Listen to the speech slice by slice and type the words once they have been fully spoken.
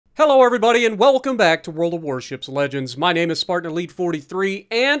Hello everybody and welcome back to World of Warships Legends. My name is Spartan Elite 43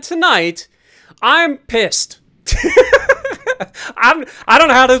 and tonight I'm pissed. I don't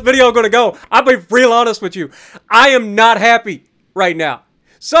know how this video is going to go. I'll be real honest with you. I am not happy right now.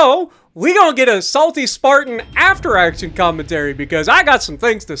 So we're going to get a salty Spartan after action commentary because I got some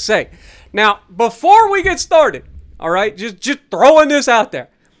things to say. Now before we get started, alright, just throwing this out there.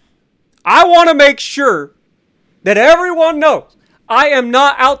 I want to make sure that everyone knows I am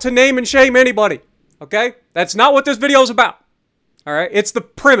not out to name and shame anybody, okay? That's not what this video is about, all right? It's the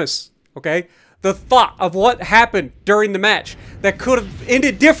premise, okay? The thought of what happened during the match that could have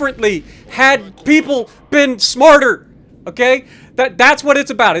ended differently had people been smarter, okay? That's what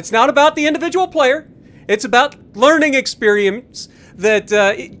it's about. It's not about the individual player. It's about learning experience that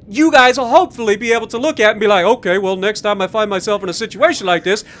you guys will hopefully be able to look at and be like, okay, well, next time I find myself in a situation like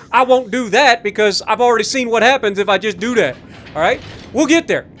this, I won't do that because I've already seen what happens if I just do that. All right? We'll get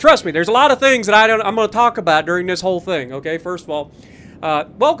there. Trust me, there's a lot of things that I'm going to talk about during this whole thing, okay? First of all,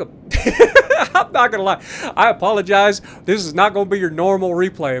 welcome. I'm not going to lie. I apologize. This is not going to be your normal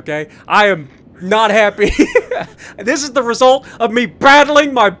replay, okay? I am not happy. This is the result of me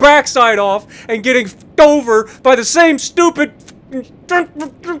battling my backside off and getting f***ed over by the same stupid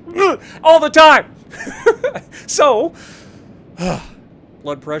all the time. So,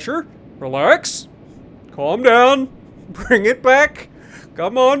 blood pressure, relax, calm down. Bring it back.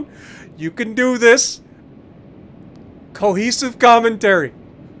 Come on. You can do this. Cohesive commentary.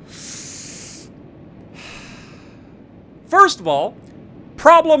 First of all,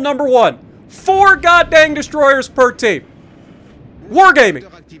 problem number one. 4 goddamn destroyers per team. Wargaming.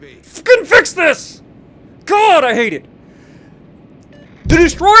 Fucking fix this. God, I hate it. The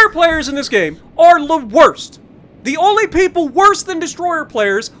destroyer players in this game are the worst. The only people worse than destroyer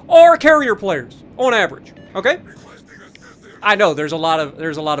players are carrier players, on average. Okay? I know there's a lot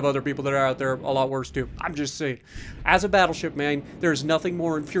of other people that are out there a lot worse too. I'm just saying, as a battleship man, there's nothing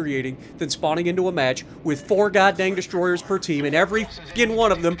more infuriating than spawning into a match with 4 goddamn destroyers per team, and every fucking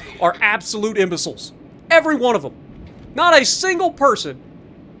one of them are absolute imbeciles. Every one of them. Not a single person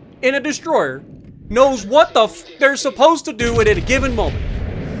in a destroyer knows what the f they're supposed to do at a given moment.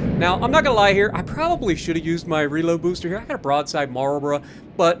 Now, I'm not gonna lie here, I probably should have used my reload booster here. I got a broadside Marlborough,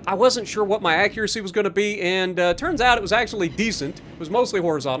 but I wasn't sure what my accuracy was gonna be, and turns out it was actually decent. It was mostly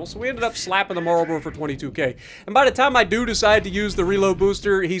horizontal, so we ended up slapping the Marlborough for 22k. And by the time I do decide to use the reload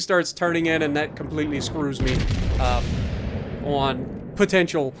booster, he starts turning in, and that completely screws me on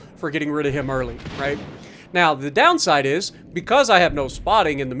potential for getting rid of him early, right? Now, the downside is, because I have no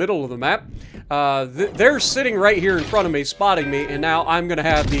spotting in the middle of the map, they're sitting right here in front of me, spotting me, and now I'm going to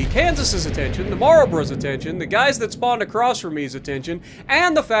have the Kansas's attention, the Marlborough's attention, the guys that spawned across from me's attention,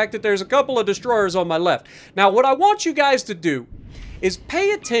 and the fact that there's a couple of destroyers on my left. Now, what I want you guys to do is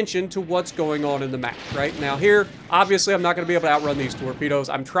pay attention to what's going on in the map, right? Now here, obviously, I'm not going to be able to outrun these torpedoes.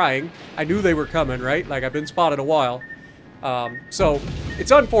 I'm trying. I knew they were coming, right? Like, I've been spotted a while. So, it's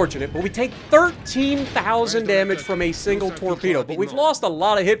unfortunate, but we take 13,000 damage from a single torpedo, but we've lost a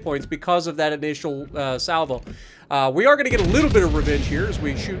lot of hit points because of that initial salvo. We are going to get a little bit of revenge here as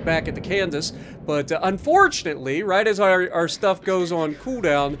we shoot back at the Kansas, but unfortunately, right as our stuff goes on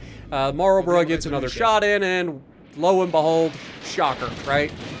cooldown, Marlborough gets another shot in, and lo and behold, shocker, right?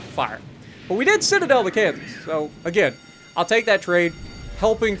 Fire. But we did Citadel the Kansas, so again, I'll take that trade.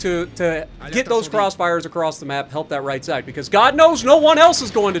 Helping to get those crossfires across the map, help that right side, because God knows no one else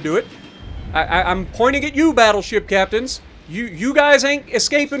is going to do it. I'm pointing at you, battleship captains. You guys ain't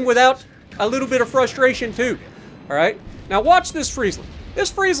escaping without a little bit of frustration too. All right, now watch this Friesland.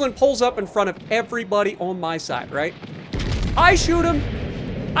 This Friesland pulls up in front of everybody on my side, right? I shoot him,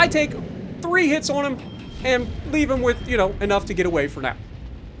 I take 3 hits on him, and leave him with, you know, enough to get away for now.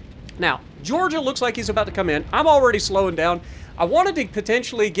 Now, Georgia looks like he's about to come in. I'm already slowing down. I wanted to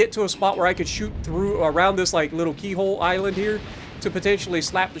potentially get to a spot where I could shoot through around this like little keyhole island here to potentially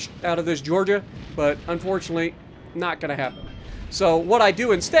slap the out of this Georgia, but unfortunately, not gonna happen. So what I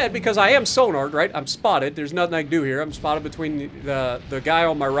do instead, because I am sonared, right? I'm spotted. There's nothing I can do here. I'm spotted between the guy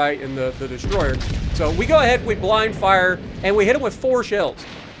on my right and the destroyer. So we go ahead, we blind fire, and we hit him with 4 shells.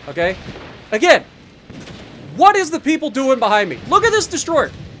 Okay? Again, what is the people doing behind me? Look at this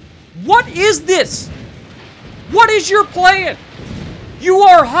destroyer. What is this? What is your plan? You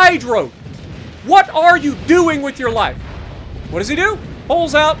are Hydro. What are you doing with your life? What does he do?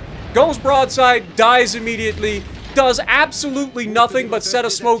 Pulls out, goes broadside, dies immediately, does absolutely nothing but set a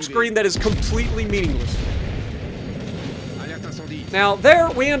smoke screen that is completely meaningless. Now there,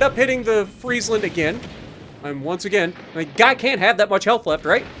 we end up hitting the Friesland again. And once again, I mean, guy can't have that much health left,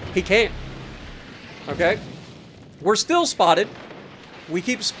 right? He can't. Okay? We're still spotted. we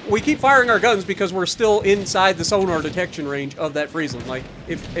keep firing our guns because we're still inside the sonar detection range of that Friesland. Like,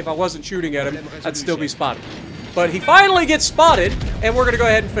 if I wasn't shooting at him, I'd still be spotted. But he finally gets spotted, and we're going to go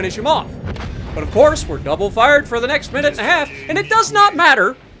ahead and finish him off. But of course, we're double fired for the next minute and a half, and it does not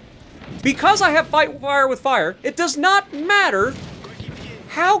matter. Because I have fight fire with fire, it does not matter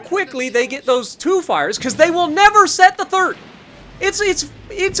how quickly they get those 2 fires, because they will never set the 3rd.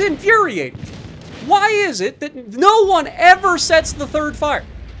 It's infuriating. Why is it that no one ever sets the 3rd fire?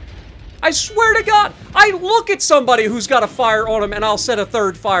 I swear to God, I look at somebody who's got a fire on him and I'll set a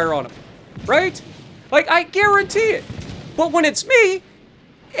 3rd fire on him. Right? Like, I guarantee it. But when it's me,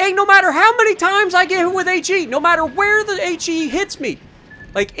 ain't no matter how many times I get hit with HE, no matter where the HE hits me,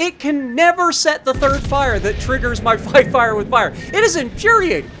 like, it can never set the 3rd fire that triggers my fight fire with fire. It is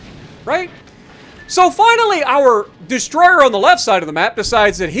infuriating, right? So finally, our destroyer on the left side of the map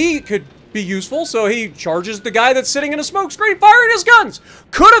decides that he could be useful, so he charges the guy that's sitting in a smoke screen firing his guns.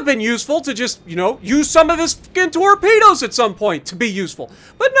 Could have been useful to just, you know, use some of his fucking torpedoes at some point to be useful.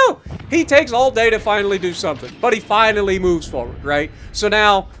 But no, he takes all day to finally do something. But he finally moves forward, right? So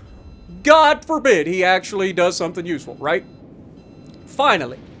now, God forbid he actually does something useful, right?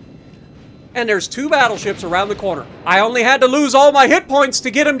 Finally. And there's 2 battleships around the corner. I only had to lose all my hit points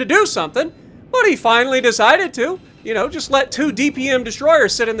to get him to do something, but he finally decided to. You know, just let 2 DPM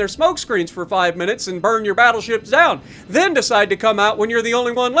destroyers sit in their smoke screens for 5 minutes and burn your battleships down. Then decide to come out when you're the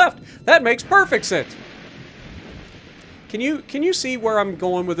only one left. That makes perfect sense. Can you see where I'm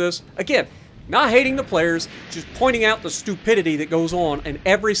going with this? Again, not hating the players, just pointing out the stupidity that goes on in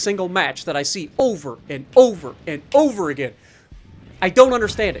every single match that I see over and over and over again. I don't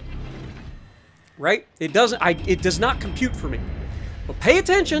understand it. Right? It does not compute for me. But pay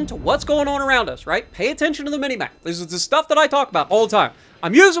attention to what's going on around us, right? Pay attention to the minimap. This is the stuff that I talk about all the time.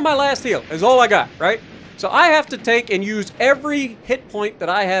 I'm using my last heal, is all I got, right? So I have to take and use every hit point that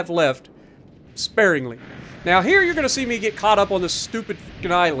I have left sparingly. Now here you're going to see me get caught up on this stupid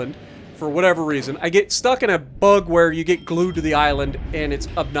fucking island for whatever reason. I get stuck in a bug where you get glued to the island and it's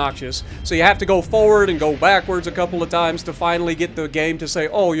obnoxious. So you have to go forward and go backwards a couple of times to finally get the game to say,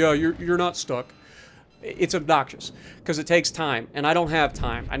 oh yeah, you're not stuck. It's obnoxious because it takes time, and I don't have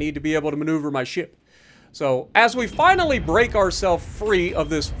time. I need to be able to maneuver my ship. So, as we finally break ourselves free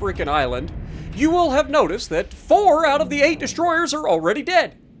of this freaking island, you will have noticed that 4 out of the 8 destroyers are already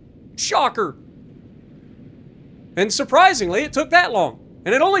dead. Shocker. And surprisingly, it took that long.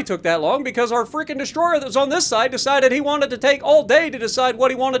 And it only took that long because our freaking destroyer that was on this side decided he wanted to take all day to decide what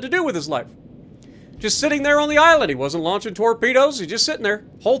he wanted to do with his life. Just sitting there on the island. He wasn't launching torpedoes. He's just sitting there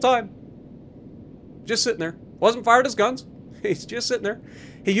whole time. Just sitting there. Wasn't fired his guns. He's just sitting there.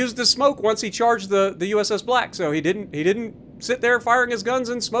 He used the smoke once he charged the USS Black, so he didn't sit there firing his guns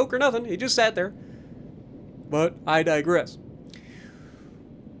in smoke or nothing. He just sat there. But I digress.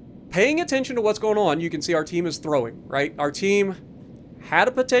 Paying attention to what's going on, you can see our team is throwing, right? Our team had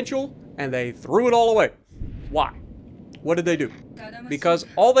a potential, and they threw it all away. Why? What did they do? Because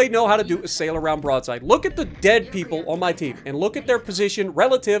all they know how to do is sail around broadside. Look at the dead people on my team and look at their position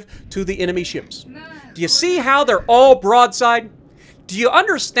relative to the enemy ships. Do you see how they're all broadside? Do you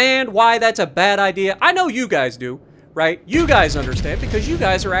understand why that's a bad idea? I know you guys do, right? You guys understand because you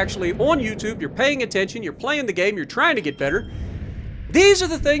guys are actually on YouTube. You're paying attention. You're playing the game. You're trying to get better. These are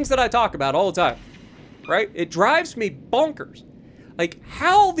the things that I talk about all the time, right? It drives me bonkers. Like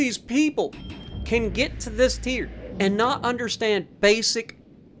how these people can get to this tier and not understand basic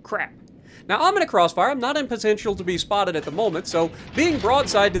crap. Now, I'm in a crossfire. I'm not in potential to be spotted at the moment, so being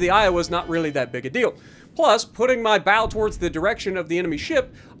broadside to the Iowa is not really that big a deal. Plus, putting my bow towards the direction of the enemy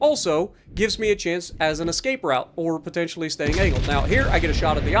ship also gives me a chance as an escape route or potentially staying angled. Now, here I get a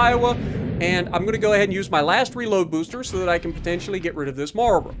shot at the Iowa, and I'm going to go ahead and use my last reload booster so that I can potentially get rid of this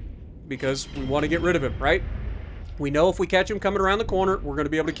Marlboro, because we want to get rid of him, right? We know if we catch him coming around the corner, we're going to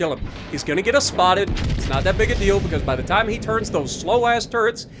be able to kill him. He's going to get us spotted. It's not that big a deal because by the time he turns those slow-ass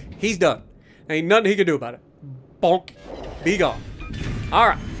turrets, he's done. Ain't nothing he can do about it. Bonk. Be gone. All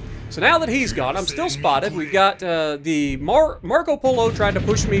right. So now that he's gone, I'm still spotted. We've got the Marco Polo trying to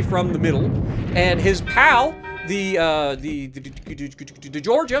push me from the middle, and his pal, the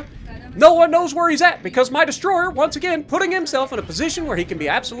Georgia, no one knows where he's at because my destroyer, once again, putting himself in a position where he can be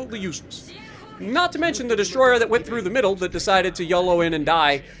absolutely useless. Not to mention the destroyer that went through the middle that decided to YOLO in and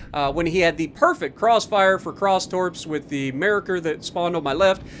die when he had the perfect crossfire for cross torps with the America that spawned on my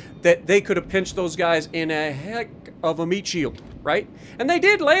left, that they could have pinched those guys in a heck of a meat shield, right? And they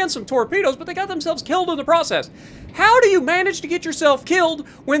did land some torpedoes, but they got themselves killed in the process. How do you manage to get yourself killed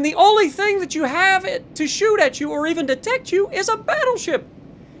when the only thing that you have to shoot at you or even detect you is a battleship?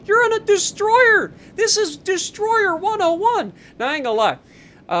 You're on a destroyer. This is Destroyer 101. Now, I ain't gonna lie.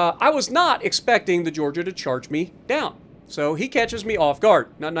 I was not expecting the Georgia to charge me down. So he catches me off guard.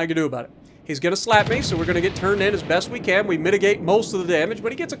 Nothing I can do about it. He's going to slap me, so we're going to get turned in as best we can. We mitigate most of the damage,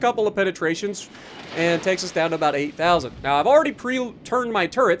 but he gets a couple of penetrations and takes us down to about 8,000. Now, I've already pre-turned my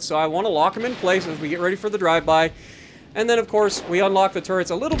turrets, so I want to lock them in place as we get ready for the drive-by. And then, of course, we unlock the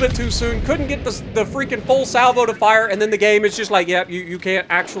turrets a little bit too soon. Couldn't get the freaking full salvo to fire, and then the game is just like, yeah, you can't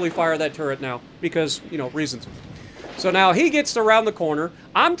actually fire that turret now because, you know, reasons. So now he gets around the corner.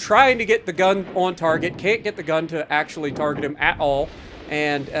 I'm trying to get the gun on target. Can't get the gun to actually target him at all.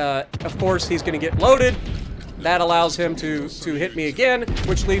 And, of course, he's going to get loaded. That allows him to hit me again,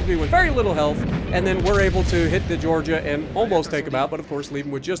 which leaves me with very little health. And then we're able to hit the Georgia and almost take him out, but, of course, leave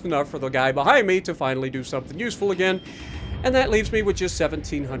him with just enough for the guy behind me to finally do something useful again. And that leaves me with just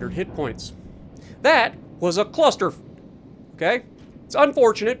 1,700 hit points. That was a cluster. Okay? It's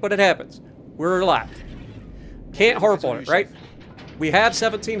unfortunate, but it happens. We're alive. Can't harp on it, right? We have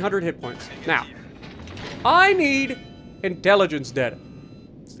 1,700 hit points. Now, I need intelligence data.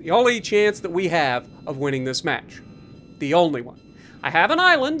 It's the only chance that we have of winning this match. The only one. I have an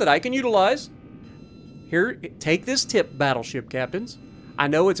island that I can utilize. Here, take this tip, battleship captains. I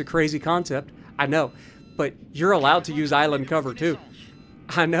know it's a crazy concept. I know. But you're allowed to use island cover, too.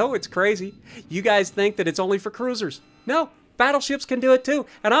 I know it's crazy. You guys think that it's only for cruisers. No. Battleships can do it too,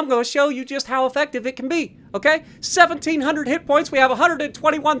 and I'm going to show you just how effective it can be, okay? 1,700 hit points, we have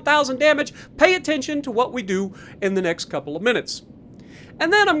 121,000 damage. Pay attention to what we do in the next couple of minutes.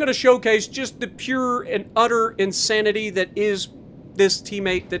 And then I'm going to showcase just the pure and utter insanity that is this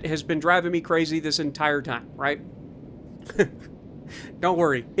teammate that has been driving me crazy this entire time, right? Don't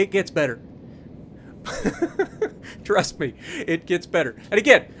worry, it gets better. Trust me, it gets better. And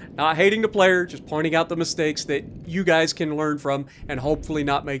again, not hating the player, just pointing out the mistakes that you guys can learn from and hopefully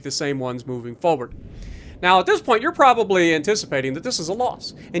not make the same ones moving forward. Now, at this point, you're probably anticipating that this is a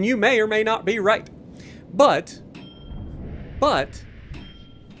loss, and you may or may not be right. But,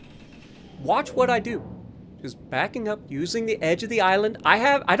 watch what I do. Just backing up, using the edge of the island.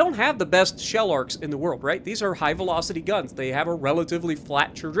 I don't have the best shell arcs in the world, right? These are high-velocity guns. They have a relatively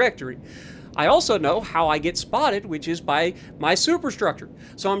flat trajectory. I also know how I get spotted, which is by my superstructure.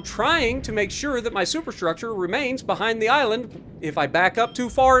 So I'm trying to make sure that my superstructure remains behind the island. If I back up too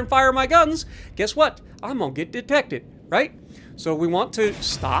far and fire my guns, guess what? I'm gonna get detected, right? So we want to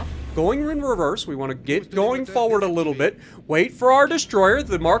stop going in reverse. We want to get going forward a little bit. Wait for our destroyer.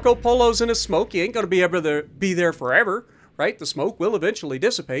 The Marco Polo's in a smoke. He ain't gonna be able to be there forever, right? The smoke will eventually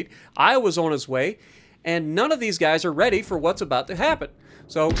dissipate. Iowa's on his way, and none of these guys are ready for what's about to happen.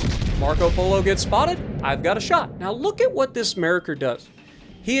 So, Marco Polo gets spotted, I've got a shot. Now look at what this American does.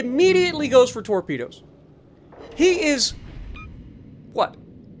 He immediately goes for torpedoes. He is, what?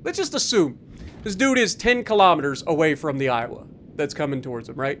 Let's just assume this dude is 10 kilometers away from the Iowa that's coming towards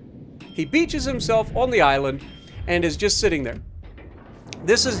him, right? He beaches himself on the island and is just sitting there.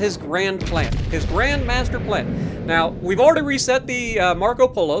 This is his grand plan, his grand master plan. Now, we've already reset the Marco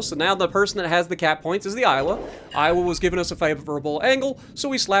Polo, so now the person that has the cap points is the Iowa. Iowa was giving us a favorable angle, so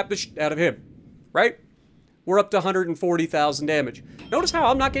we slapped the shit out of him, right? We're up to 140,000 damage. Notice how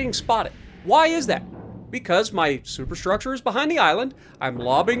I'm not getting spotted. Why is that? Because my superstructure is behind the island, I'm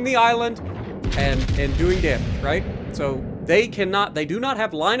lobbing the island and doing damage, right? So they do not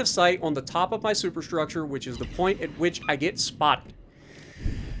have line of sight on the top of my superstructure, which is the point at which I get spotted.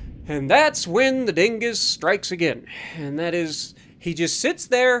 And that's when the dingus strikes again. And that is, he just sits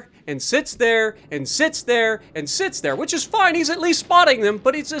there, and sits there, and sits there, and sits there, which is fine, he's at least spotting them,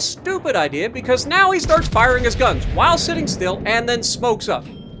 but it's a stupid idea, because now he starts firing his guns while sitting still, and then smokes up.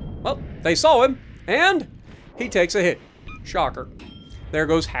 Well, they saw him, and he takes a hit. Shocker. There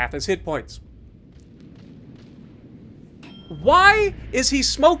goes half his hit points. Why is he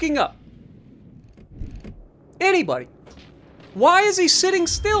smoking up? Anybody? Why is he sitting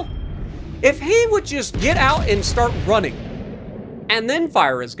still? If he would just get out and start running and then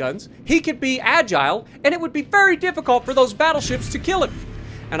fire his guns, he could be agile and it would be very difficult for those battleships to kill him.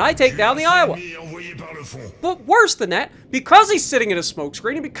 And I take down the Iowa. But worse than that, because he's sitting in a smoke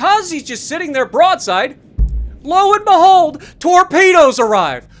screen and because he's just sitting there broadside, lo and behold, torpedoes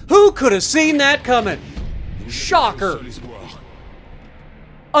arrive. Who could have seen that coming? Shocker.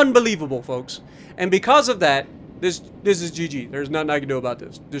 Unbelievable, folks. And because of that, this is GG. There's nothing I can do about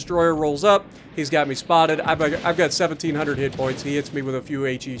this. Destroyer rolls up. He's got me spotted. I've got 1,700 hit points. He hits me with a few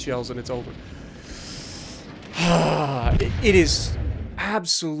HE shells and it's over. It is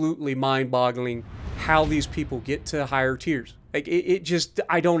absolutely mind-boggling how these people get to higher tiers. Like, it just,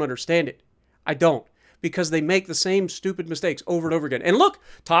 I don't understand it. I don't. because they make the same stupid mistakes over and over again. And look,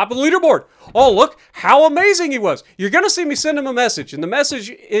 top of the leaderboard. Oh, look how amazing he was. You're going to see me send him a message, and the message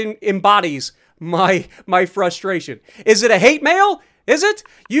embodies my frustration. Is it a hate mail? Is it?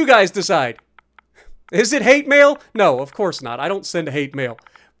 You guys decide. Is it hate mail? No, of course not. I don't send a hate mail.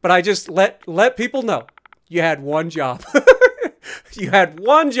 But I just let people know you had one job. You had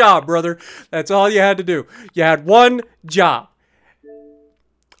one job, brother. That's all you had to do. You had one job.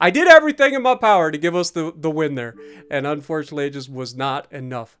 I did everything in my power to give us the win there. And unfortunately, it just was not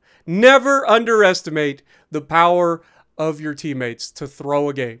enough. Never underestimate the power of your teammates to throw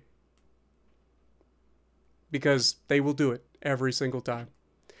a game. Because they will do it every single time.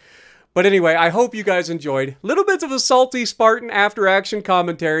 But anyway, I hope you guys enjoyed. Little bits of a salty Spartan after-action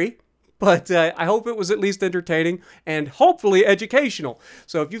commentary. But I hope it was at least entertaining and hopefully educational.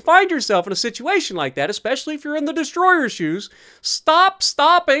 So if you find yourself in a situation like that, especially if you're in the destroyer shoes, stop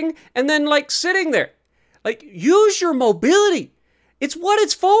stopping and then like sitting there. Like use your mobility. It's what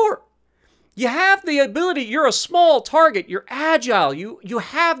it's for. You have the ability, you're a small target, you're agile, you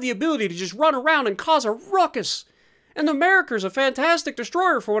have the ability to just run around and cause a ruckus. And the America's a fantastic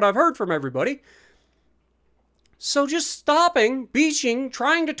destroyer for what I've heard from everybody. So just stopping, beaching,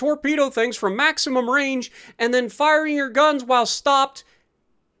 trying to torpedo things from maximum range, and then firing your guns while stopped,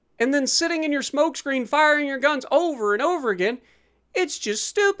 and then sitting in your smoke screen firing your guns over and over again, it's just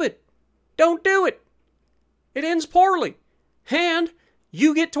stupid. Don't do it. It ends poorly. And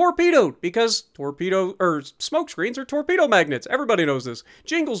you get torpedoed because smoke screens are torpedo magnets. Everybody knows this.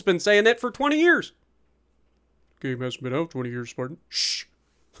 Jingle's been saying that for 20 years. Game hasn't been out 20 years, Spartan. Shh.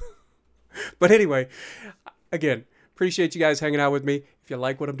 But anyway, again, appreciate you guys hanging out with me. If you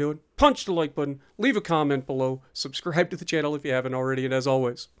like what I'm doing, punch the like button, leave a comment below, subscribe to the channel if you haven't already, and as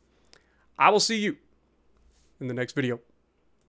always, I will see you in the next video.